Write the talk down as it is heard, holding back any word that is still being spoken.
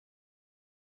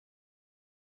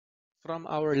From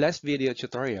our last video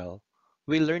tutorial,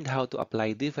 we learned how to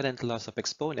apply different laws of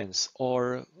exponents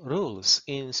or rules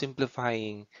in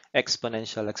simplifying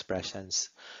exponential expressions.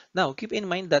 Now, keep in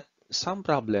mind that some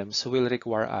problems will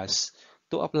require us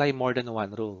to apply more than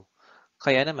one rule.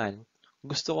 Kaya naman,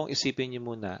 gusto kong isipin niyo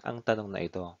muna ang tanong na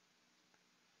ito.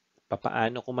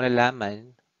 Papaano ko malalaman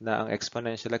na ang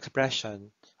exponential expression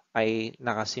ay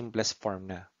naka-simplest form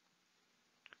na?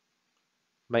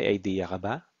 May idea ka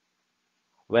ba?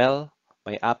 Well,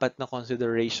 may apat na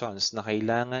considerations na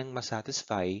kailangan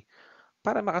masatisfy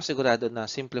para makasigurado na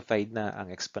simplified na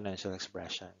ang exponential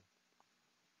expression.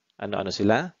 Ano-ano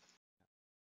sila?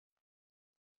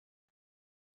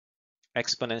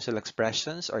 Exponential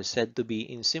expressions are said to be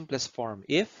in simplest form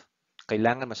if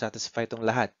kailangan masatisfy itong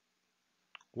lahat.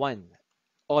 1.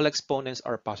 All exponents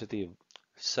are positive.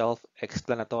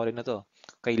 Self-explanatory na to.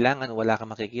 Kailangan wala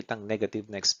kang makikitang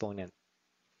negative na exponent.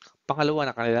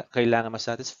 Pangalawa na kailangan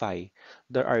masatisfy,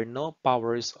 there are no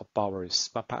powers of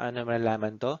powers. Paano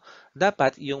malalaman to?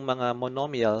 Dapat yung mga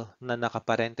monomial na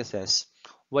nakaparentheses,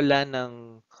 wala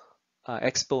ng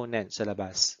exponent sa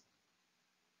labas.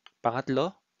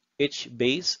 Pangatlo, each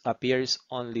base appears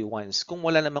only once. Kung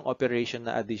wala namang operation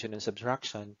na addition and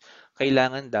subtraction,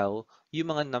 kailangan daw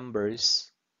yung mga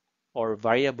numbers or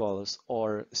variables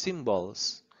or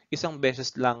symbols, isang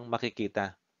beses lang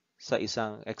makikita sa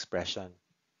isang expression.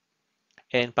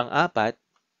 And pang-apat,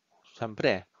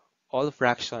 syempre, all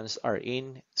fractions are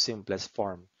in simplest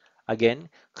form.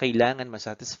 Again, kailangan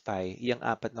masatisfy yung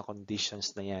apat na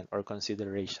conditions na yan or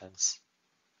considerations.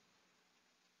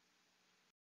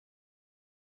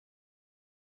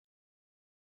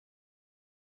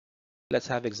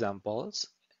 Let's have examples.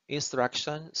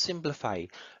 Instruction, simplify.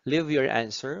 Leave your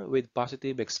answer with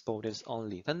positive exponents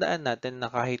only. Tandaan natin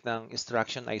na kahit ng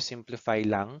instruction ay simplify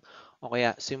lang o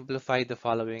kaya simplify the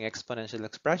following exponential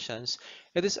expressions,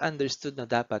 it is understood na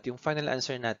dapat yung final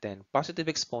answer natin, positive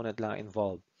exponent lang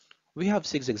involved. We have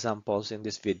 6 examples in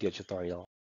this video tutorial.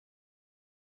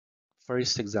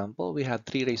 First example, we have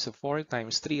 3 raised to 4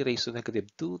 times 3 raised to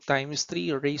negative 2 times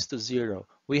 3 raised to 0.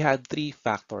 We have 3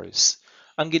 factors.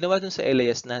 Ang ginawa dun sa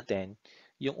LAS natin,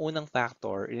 yung unang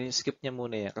factor, in-skip niya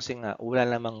muna yan kasi nga wala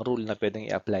namang rule na pwedeng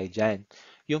i-apply dyan.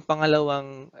 Yung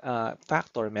pangalawang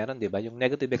factor, meron, di ba? Yung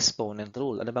negative exponent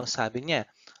rule. Ano bang sabi niya?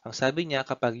 Ang sabi niya,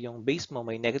 kapag yung base mo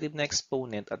may negative na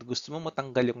exponent at gusto mo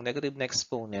matanggal yung negative na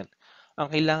exponent,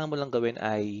 ang kailangan mo lang gawin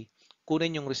ay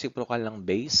kunin yung reciprocal ng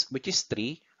base, which is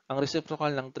 3. Ang reciprocal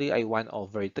ng 3 ay 1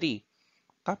 over 3.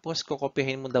 Tapos,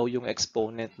 kokopyahin mo daw yung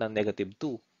exponent ng negative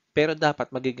 2. Pero dapat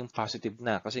magiging positive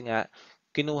na kasi nga,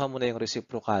 kinuha mo na yung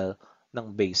reciprocal ng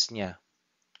base niya.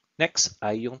 Next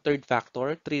ay yung third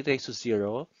factor, 3 raised to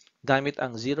 0. Gamit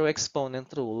ang zero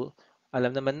exponent rule,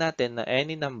 alam naman natin na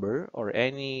any number or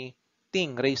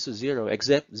anything raised to 0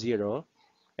 except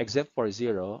for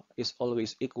 0 is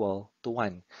always equal to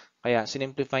 1. Kaya,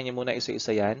 sinimplify niya muna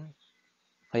isa-isa yan.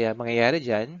 Kaya, mangyayari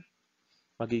dyan,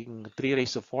 magiging 3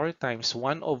 raised to 4 times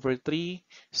 1 over 3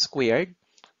 squared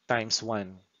times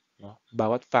 1. No?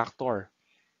 Bawat factor,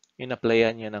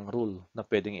 in-applyan niya ng rule na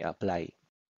pwedeng i-apply.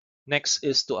 Next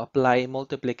is to apply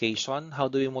multiplication. How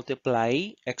do we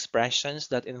multiply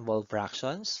expressions that involve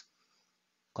fractions?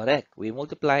 Correct. We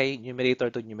multiply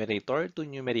numerator to numerator to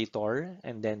numerator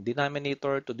and then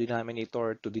denominator to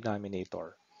denominator to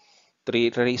denominator.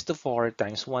 3 raised to 4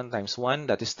 times 1 times 1,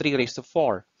 that is 3 raised to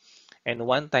 4. And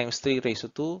 1 times 3 raised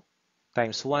to 2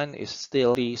 times 1 is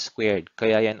still 3 squared.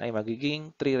 Kaya yan ay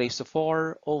magiging 3 raised to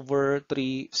 4 over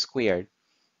 3 squared.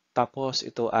 Tapos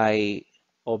ito ay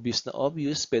obvious na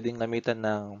obvious. Pwedeng gamitan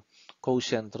ng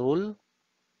quotient rule.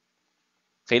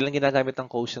 Kailan ginagamit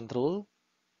ang quotient rule?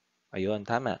 Ayun,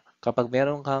 tama. Kapag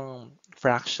meron kang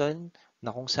fraction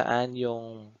na kung saan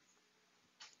yung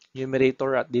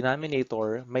numerator at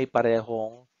denominator may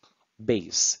parehong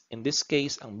base. In this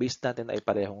case, ang base natin ay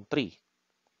parehong 3.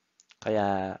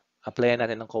 Kaya, applyan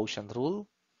natin ang quotient rule.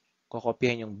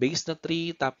 Kokopyahin yung base na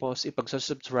 3, tapos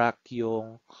ipag-subtract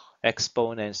yung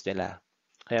exponents nila.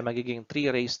 Kaya magiging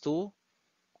 3 raised to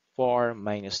 4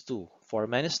 minus 2. 4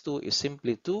 minus 2 is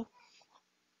simply 2.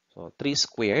 So, 3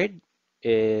 squared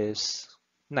is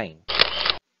 9.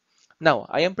 Now,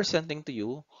 I am presenting to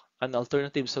you an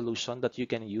alternative solution that you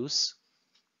can use.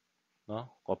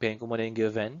 No? Kopyahin ko muna yung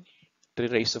given. 3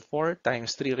 raised to 4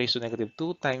 times 3 raised to negative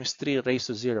 2 times 3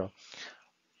 raised to 0.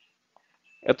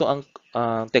 Ito ang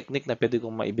technique na pwede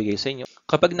kong maibigay sa inyo.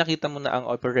 Kapag nakita mo na ang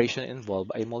operation involved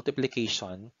ay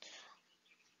multiplication,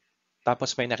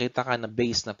 tapos may nakita ka na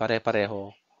base na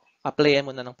pare-pareho, applyan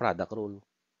mo na ng product rule.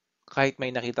 Kahit may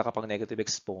nakita ka pang negative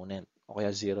exponent o kaya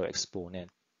zero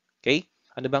exponent. Okay?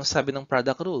 Ano bang sabi ng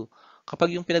product rule?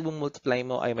 Kapag yung pinag-multiply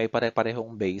mo ay may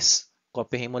pare-parehong base,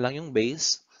 kopyahin mo lang yung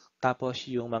base, tapos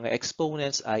yung mga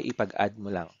exponents ay ipag-add mo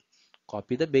lang.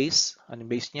 Copy the base. Anong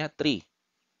base niya? 3.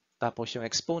 Tapos yung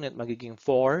exponent magiging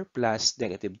 4 plus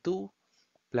negative 2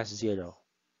 plus 0.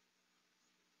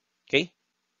 Okay?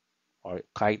 Or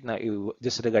kahit na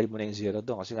disregard mo na yung 0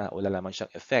 doon kasi nga wala naman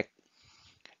siyang effect.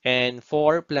 And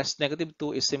 4 plus negative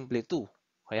 2 is simply 2.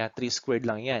 Kaya 3 squared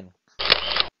lang yan.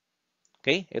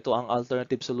 Okay? Ito ang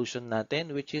alternative solution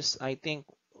natin, which is, I think,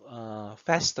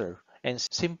 faster and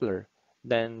simpler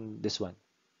than this one.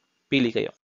 Pili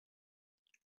kayo.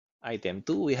 Item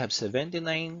 2, we have 79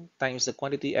 times the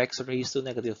quantity x raised to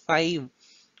negative 5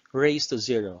 raised to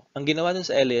 0. Ang ginawa dun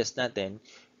sa LAS natin,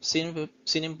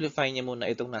 sinimplify niya muna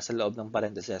itong nasa loob ng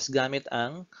parentheses gamit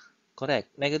ang correct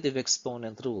negative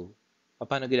exponent rule.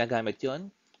 Paano ginagamit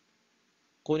yon?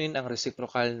 Kunin ang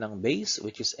reciprocal ng base,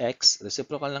 which is x.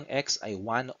 Reciprocal ng x ay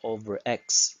 1 over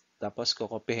x. Tapos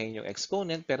kokopyahin yung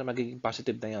exponent, pero magiging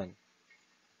positive na yon.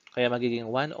 Kaya magiging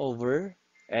 1 over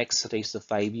x raised to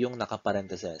 5 yung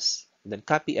nakaparentheses. Then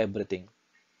copy everything.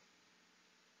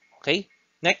 Okay?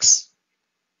 Next,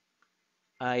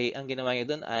 ay ang ginawa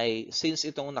niya doon ay since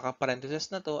itong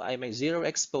nakaparentheses na to ay may 0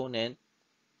 exponent,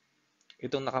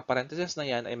 itong nakaparentheses na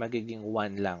yan ay magiging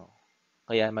 1 lang.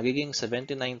 Kaya magiging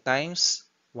 79 times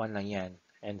 1 lang yan.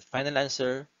 And final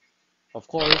answer, of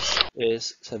course,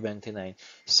 is 79.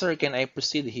 Sir, can I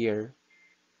proceed here?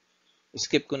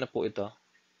 Skip ko na po ito.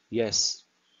 Yes,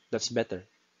 that's better.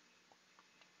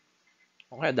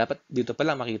 Okay, dapat dito pa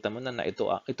lang makita mo na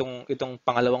itong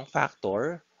pangalawang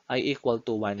factor ay equal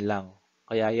to 1 lang.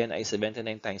 Kaya yan ay 79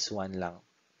 times 1 lang.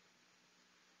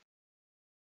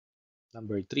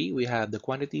 Number 3, we have the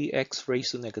quantity x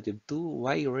raised to negative 2,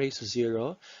 y raised to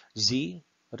 0, z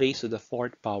raised to the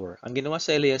 4th power. Ang ginawa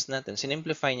sa LAS natin,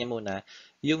 sinimplify niya muna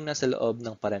yung nasa loob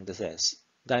ng parentheses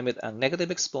gamit ang negative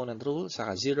exponent rule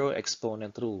saka 0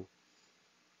 exponent rule.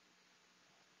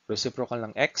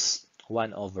 Reciprocal ng x,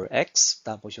 1 over x,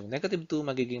 tapos yung negative 2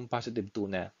 magiging positive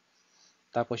 2 na.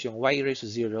 Tapos yung y raised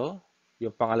to 0,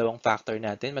 yung pangalawang factor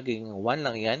natin, magiging 1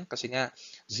 lang yan kasi nga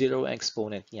 0 ang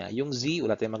exponent niya. Yung z,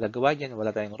 wala tayong magagawa dyan,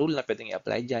 wala tayong rule na pwedeng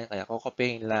i-apply dyan, kaya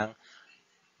kokopyahin lang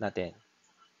natin.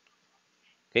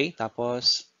 Okay,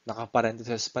 tapos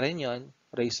naka-parentheses pa rin yun,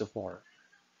 raised to 4.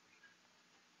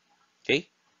 Okay,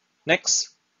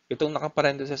 next, itong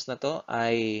naka-parentheses na to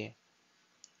ay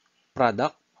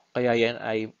product, kaya yan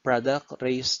ay product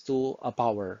raised to a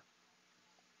power.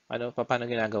 Paano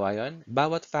ginagawa yon?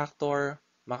 Bawat factor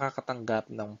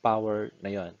makakatanggap ng power na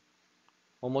yon.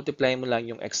 Multiply mo lang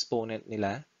yung exponent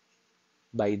nila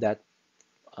by that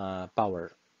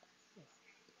power.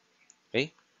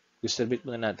 Okay? Distribute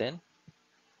muna natin.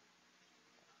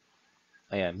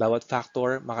 Ayan, bawat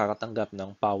factor makakatanggap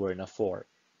ng power na 4.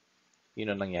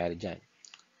 Yun ang nangyari dyan.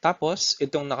 Tapos,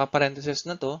 itong naka-parentheses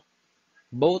na to,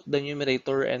 both the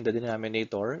numerator and the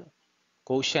denominator,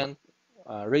 quotient,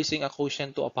 raising a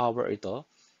quotient to a power ito,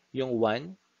 yung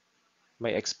 1,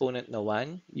 may exponent na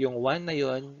 1. Yung 1 na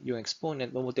yon, yung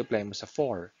exponent, multiply mo sa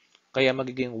 4. Kaya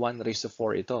magiging 1 raised to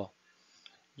 4 ito.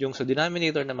 Yung sa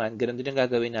denominator naman, ganun din ang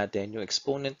gagawin natin. Yung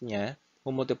exponent niya,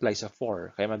 multiply sa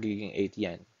 4. Kaya magiging 8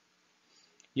 yan.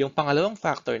 Yung pangalawang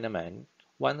factor naman,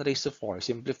 1 raised to 4.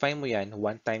 Simplify mo yan. 1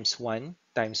 times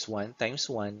 1 times 1 times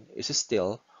 1 is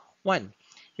still 1.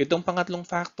 Itong pangatlong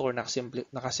factor,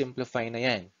 nakasimplify na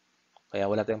yan. Kaya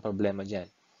wala tayong problema dyan.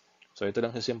 So, ito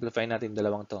lang simplify natin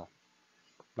dalawang to.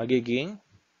 Magiging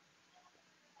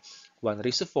 1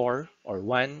 raised to 4 or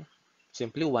 1,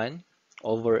 simply 1,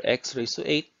 over x raised to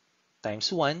 8 times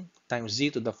 1 times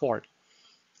z to the 4th.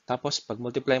 Tapos, pag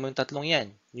multiply mo yung tatlong yan,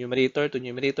 numerator to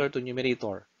numerator to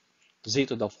numerator, z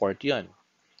to the 4th yun.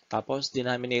 Tapos,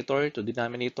 denominator to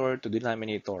denominator to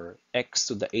denominator, x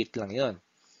to the 8 lang yun.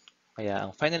 Kaya,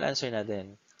 ang final answer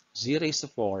natin, z raised to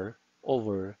 4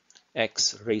 over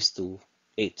x raised to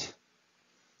 8.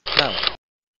 Now,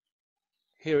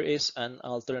 here is an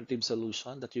alternative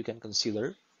solution that you can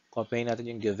consider. Copyahin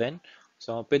natin yung given.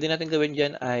 So, pwede natin gawin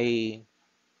dyan ay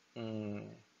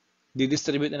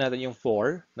didistribute na natin yung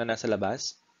 4 na nasa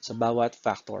labas sa bawat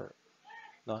factor.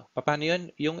 No? Paano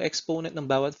yun? Yung exponent ng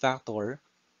bawat factor,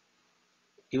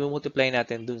 i-multiply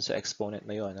natin dun sa exponent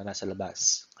na yon na nasa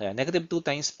labas. Kaya negative 2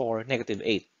 times 4, negative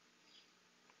 8.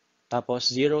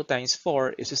 Tapos 0 times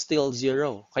 4 is still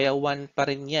 0. Kaya 1 pa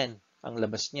rin yan ang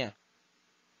labas niya.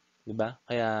 Diba?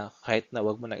 Kaya kahit na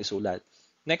wag mo na isulat.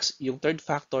 Next, yung third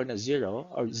factor na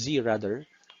 0, or z rather,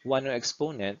 1 yung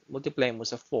exponent, multiply mo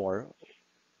sa 4,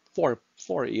 4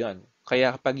 yun.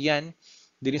 Kaya kapag yan,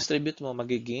 distribute mo,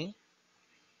 magiging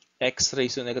x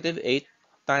raised to negative 8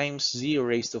 times z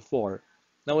raised to 4.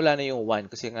 Nawala na yung 1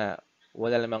 kasi nga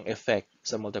Wala namang effect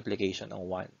sa multiplication ng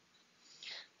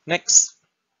 1. Next,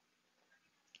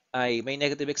 ay may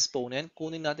negative exponent.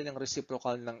 Kunin natin ang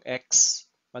reciprocal ng x,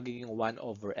 magiging 1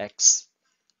 over x.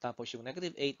 Tapos yung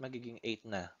negative 8, magiging 8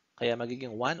 na. Kaya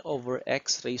magiging 1 over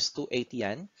x raised to 8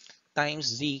 yan,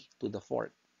 times z to the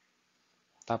 4th.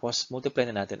 Tapos multiply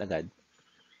na natin agad.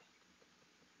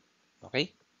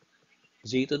 Okay?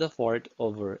 Z to the 4th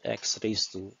over x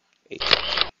raised to 8.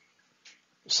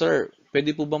 Sir,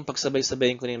 pwede po bang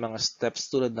pagsabay-sabayin ko yung mga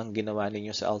steps tulad ng ginawa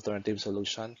ninyo sa alternative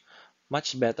solution?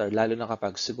 Much better, lalo na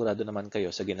kapag sigurado naman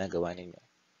kayo sa ginagawa ninyo.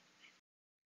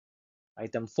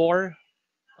 Item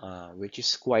 4, which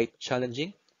is quite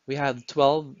challenging. We have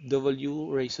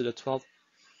 12w raised to the 12th,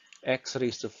 x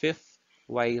raised to 5th,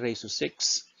 y raised to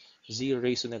 6, z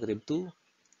raised to negative 2,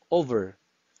 over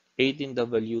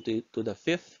 18w to the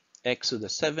 5th, x to the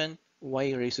 7th,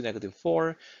 y raised to negative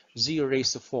 4, z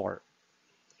raised to 4.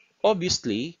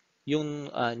 Obviously, yung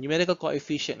numerical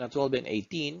coefficient na 12 and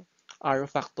 18 are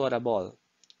factorable.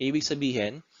 Ibig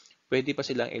sabihin, pwede pa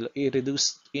silang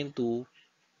i-reduce into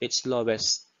its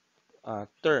lowest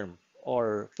term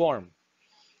or form.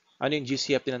 Ano yung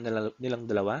GCF nilang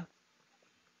dalawa?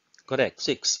 Correct,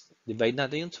 6. Divide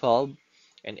natin yung 12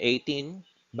 and 18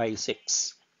 by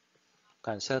 6.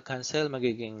 Cancel, cancel,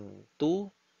 magiging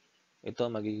 2. Ito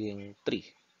magiging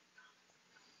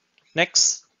 3.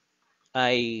 Next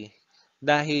ay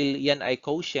dahil yan ay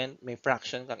quotient, may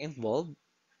fraction kang involved,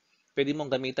 pwede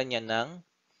mong gamitan yan ng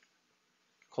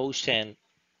quotient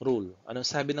rule. Anong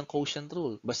sabi ng quotient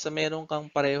rule? Basta meron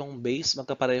kang parehong base,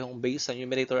 magkaparehong base sa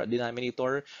numerator at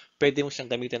denominator, pwede mo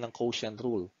siyang gamitin ng quotient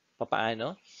rule.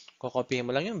 Paano? Kokopyahin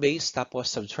mo lang yung base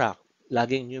tapos subtract.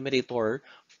 Laging numerator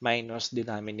minus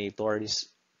denominator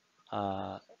is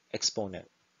exponent.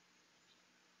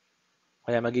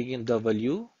 Kaya magiging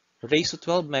w raised to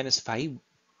 12 minus 5.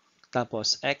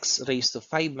 Tapos x raised to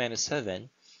 5 minus 7,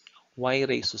 y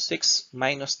raised to 6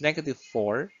 minus negative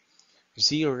 4,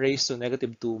 z raised to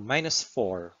negative 2 minus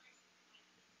 4,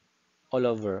 all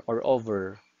over or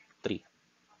over 3.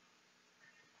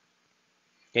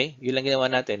 Okay? Yun lang ginawa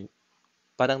natin.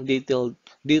 Parang detailed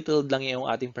lang yung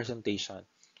ating presentation.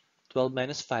 12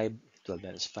 minus 5, 12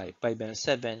 minus 5, 5 minus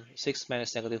 7, 6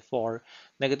 minus negative 4,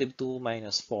 negative 2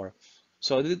 minus 4.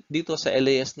 So, dito sa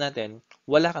LAS natin,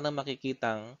 wala ka nang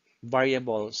makikitang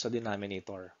variable sa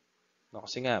denominator. No,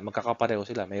 kasi nga, magkakapareho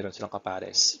sila. Mayroon silang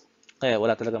kapares. Kaya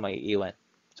wala talaga maiiwan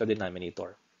sa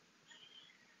denominator.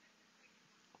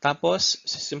 Tapos,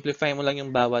 simplify mo lang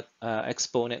yung bawat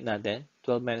exponent natin.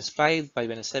 12 minus 5, 5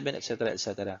 minus 7, etc.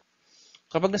 etc.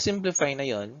 Kapag na-simplify na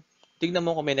yon, tignan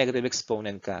mo kung may negative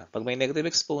exponent ka. Pag may negative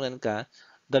exponent ka,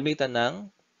 gamitan ng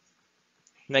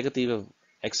negative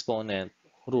exponent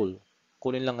rule.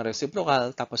 Kunin lang ang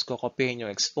reciprocal, tapos kokopyahin yung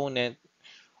exponent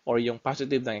or yung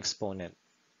positive ng exponent.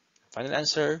 Final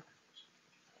answer,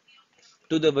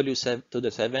 2w to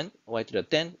the 7, y to the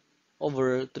 10,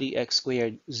 over 3x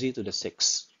squared, z to the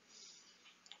 6.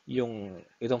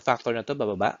 Itong factor na to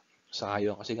bababa, sa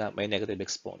kayo kasi nga may negative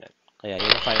exponent. Kaya yun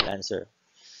ang final answer.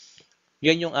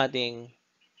 Yan yung ating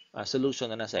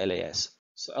solution na nasa LAS.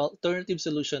 So, alternative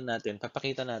solution natin,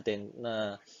 papakita natin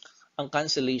na ang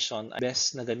cancellation ay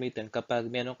best na gamitin kapag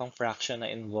meron kang fraction na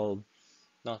involved.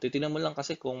 No, titingnan mo lang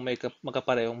kasi kung may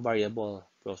magkaparehong variable.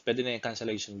 So, pwede na yung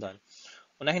cancellation doon.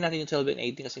 Unahin natin yung 12 and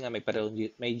 18 kasi nga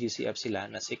may GCF sila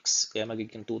na 6. Kaya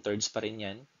magiging 2/3 pa rin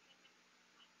yan.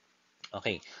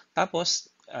 Okay. Tapos,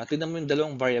 tignan mo yung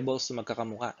dalawang variables na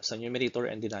magkakamuka sa numerator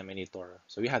and denominator.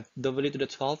 So, we have w to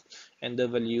the 12th and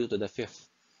w to the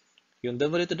 5th. Yung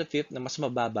w to the 5th na mas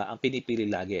mababa ang pinipili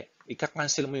lagi.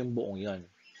 Ika-cancel mo yung buong yon.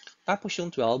 Tapos yung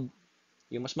 12,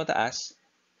 yung mas mataas,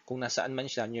 kung nasaan man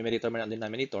siya, numerator man ang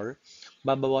denominator,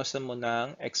 babawasan mo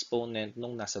ng exponent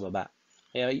nung nasa baba.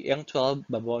 Kaya yung 12,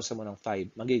 babawasan mo ng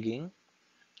 5. Magiging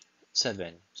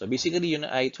 7. So basically, yun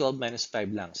ay 12 minus 5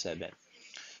 lang, 7.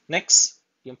 Next,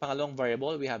 yung pangalawang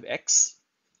variable, we have x.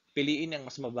 Piliin ang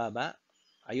mas mababa.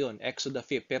 Ayun, x to the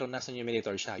 5th, pero nasa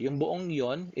numerator siya. Yung buong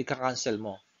yon, ika-cancel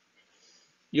mo.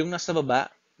 Yung nasa baba,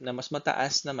 na mas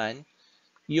mataas naman,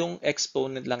 yung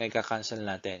exponent lang ika-cancel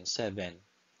natin, 7.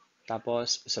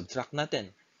 Tapos, subtract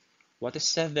natin. What is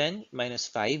 7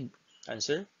 minus 5?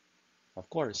 Answer?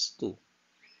 Of course, 2.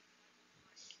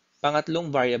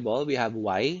 Pangatlong variable, we have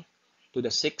y to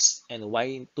the 6 and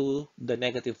y to the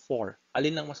negative 4.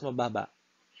 Alin ang mas mababa?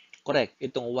 Correct,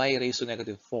 itong y raised to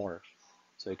negative 4.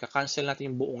 So, ika-cancel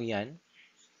natin yung buong yan.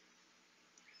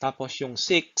 Tapos, yung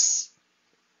 6,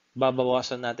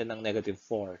 babawasan natin ng negative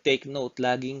 4. Take note,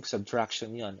 laging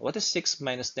subtraction yon. What is 6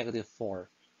 minus negative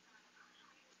 4?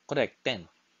 Correct, 10.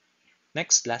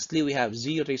 Next, lastly, we have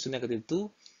z raised to negative 2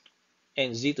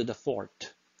 and z to the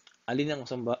fourth. Alin ang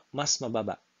mas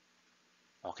mababa?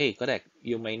 Okay, correct.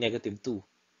 Yung may negative 2.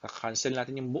 Kaka-cancel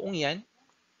natin yung buong yan.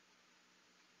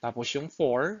 Tapos yung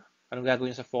 4, anong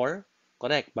gagawin sa 4?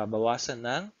 Correct, babawasan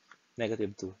ng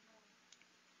negative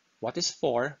 2. What is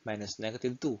 4 minus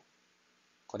negative 2?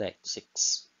 Correct,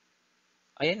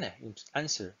 6. Ayan na, yung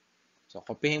answer. So,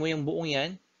 kopyahin mo yung buong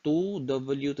yan.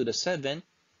 2w to the 7th,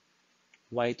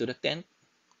 y to the 10th,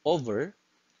 over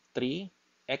 3,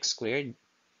 x squared,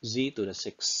 z to the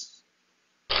 6.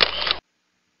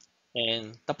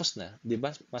 And tapos na, di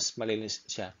ba? Mas malinis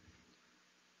siya.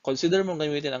 Consider mong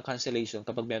gamitin ang cancellation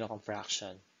kapag meron kang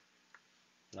fraction.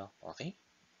 No? Okay?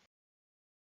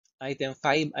 Item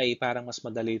 5 ay parang mas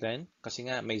madali rin kasi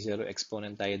nga may zero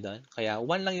exponent tayo doon. Kaya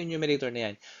 1 lang yung numerator na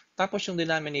yan. Tapos yung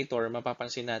denominator,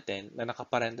 mapapansin natin na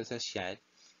nakaparenthesis yan.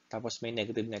 Tapos may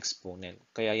negative na exponent.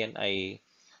 Kaya yan ay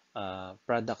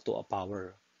product to a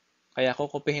power. Kaya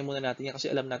kukupihin muna natin yan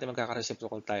kasi alam natin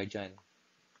magkaka-reciprocal tayo dyan.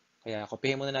 Kaya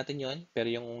kupihin muna natin yon. Pero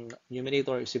yung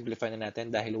numerator, simplify na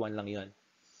natin dahil 1 lang yon.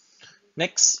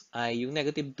 Next ay yung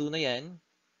negative 2 na yan,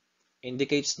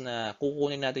 indicates na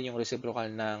kukunin natin yung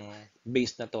reciprocal ng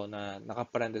base na to na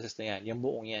naka-parenthesis na yan, yung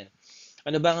buong yan.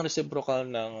 Ano ba ang reciprocal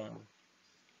ng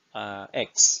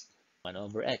x? 1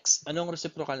 over x. Anong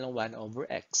reciprocal ng 1 over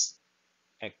x?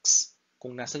 X.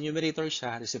 Kung nasa numerator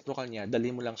siya, reciprocal niya,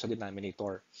 dali mo lang sa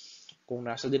denominator. Kung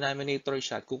nasa denominator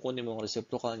siya at kukunin mo ang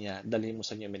reciprocal niya, dali mo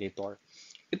sa numerator.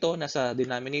 Ito, nasa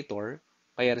denominator,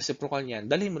 kaya reciprocal niyan,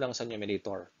 dali mo lang sa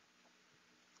numerator.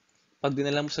 Pag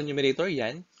dinala mo sa numerator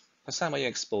yan, kasama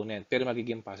yung exponent, pero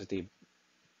magiging positive.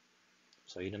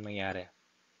 So, yun ang mangyari.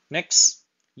 Next,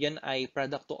 yan ay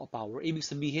product to a power. Ibig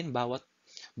sabihin, bawat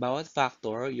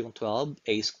factor, yung 12,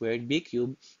 a squared, b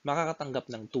cubed, makakatanggap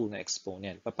ng 2 na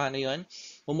exponent. Paano yun?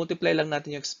 Mumultiply lang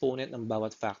natin yung exponent ng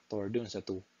bawat factor dun sa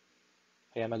 2.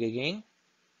 Kaya magiging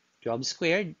 12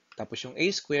 squared, tapos yung a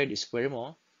squared, square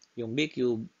mo, yung b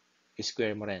cubed,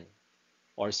 square mo rin.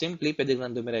 Or simply, pwede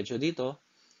lang dumiretso dito.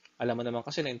 Alam mo naman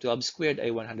kasi na yung 12 squared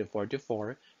ay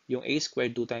 144, yung a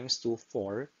squared 2 times 2,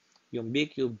 4, yung b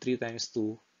cubed 3 times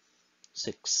 2,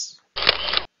 6.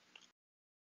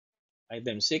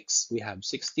 Item 6, we have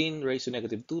 16 raised to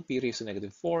negative 2, p raised to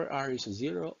negative 4, r raised to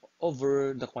 0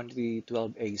 over the quantity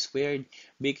 12a squared,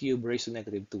 b cubed raised to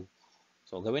negative 2.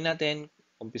 So, gawin natin,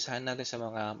 umpisahan natin sa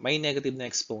mga may negative na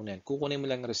exponent. Kukunin mo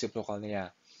lang yung reciprocal niya.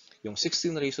 Yung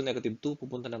 16 raised to negative 2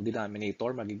 pupunta ng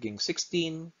denominator, magiging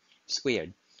 16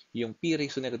 squared. Yung p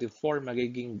raised to negative 4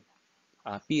 magiging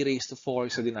p raised to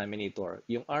 4 sa denominator.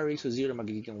 Yung r raised to 0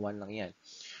 magiging 1 lang yan.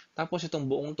 Tapos itong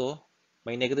buong to,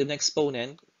 may negative na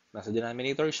exponent, nasa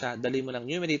denominator siya, dali mo lang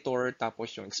numerator,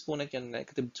 tapos yung exponent yung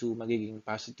negative 2 magiging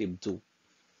positive 2.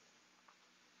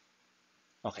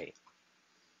 Okay.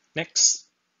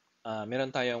 Next,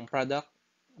 meron tayong product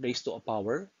raised to a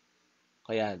power.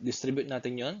 Kaya distribute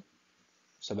natin yon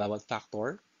sa bawat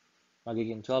factor.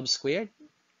 Magiging 12 squared,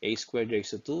 a squared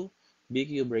raised to 2, b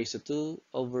cubed raised to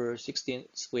 2 over 16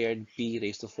 squared b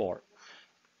raised to 4.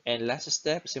 And last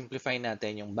step, simplify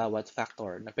natin yung bawat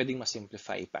factor na pwedeng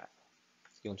masimplify pa.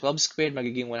 Yung 12 squared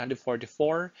magiging 144,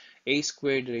 a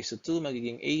squared raised to 2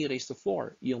 magiging a raised to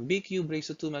 4. Yung b cubed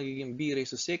raised to 2 magiging b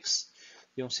raised to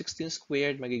 6. Yung 16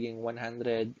 squared magiging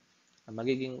 100,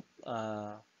 magiging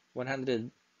 100,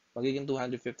 magiging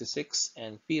 256,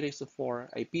 and p raised to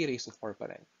 4 ay p raised to 4 pa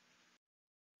rin.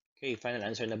 Okay, final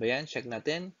answer na ba yan? Check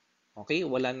natin. Okay,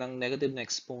 wala nang negative na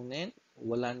exponent,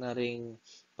 wala na ring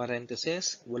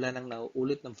parenthesis, wala nang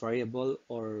nauulit ng variable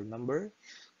or number.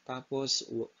 Tapos,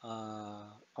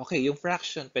 okay, yung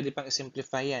fraction, pwede pang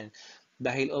i-simplify yan.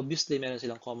 Dahil obviously, meron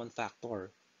silang common factor.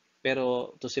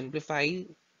 Pero to simplify,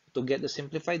 to get the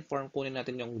simplified form, kunin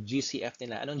natin yung GCF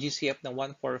nila. Anong GCF ng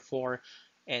 144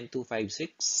 and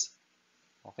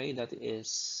 256? Okay, that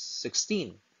is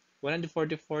 16.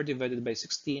 144 divided by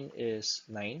 16 is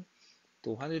 9.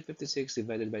 256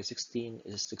 divided by 16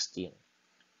 is 16.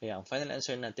 Kaya ang final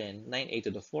answer natin, 9a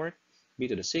to the 4th, b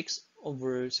to the 6th,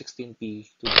 over 16p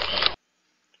to the 4th.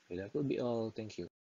 Okay, that will be all. Thank you.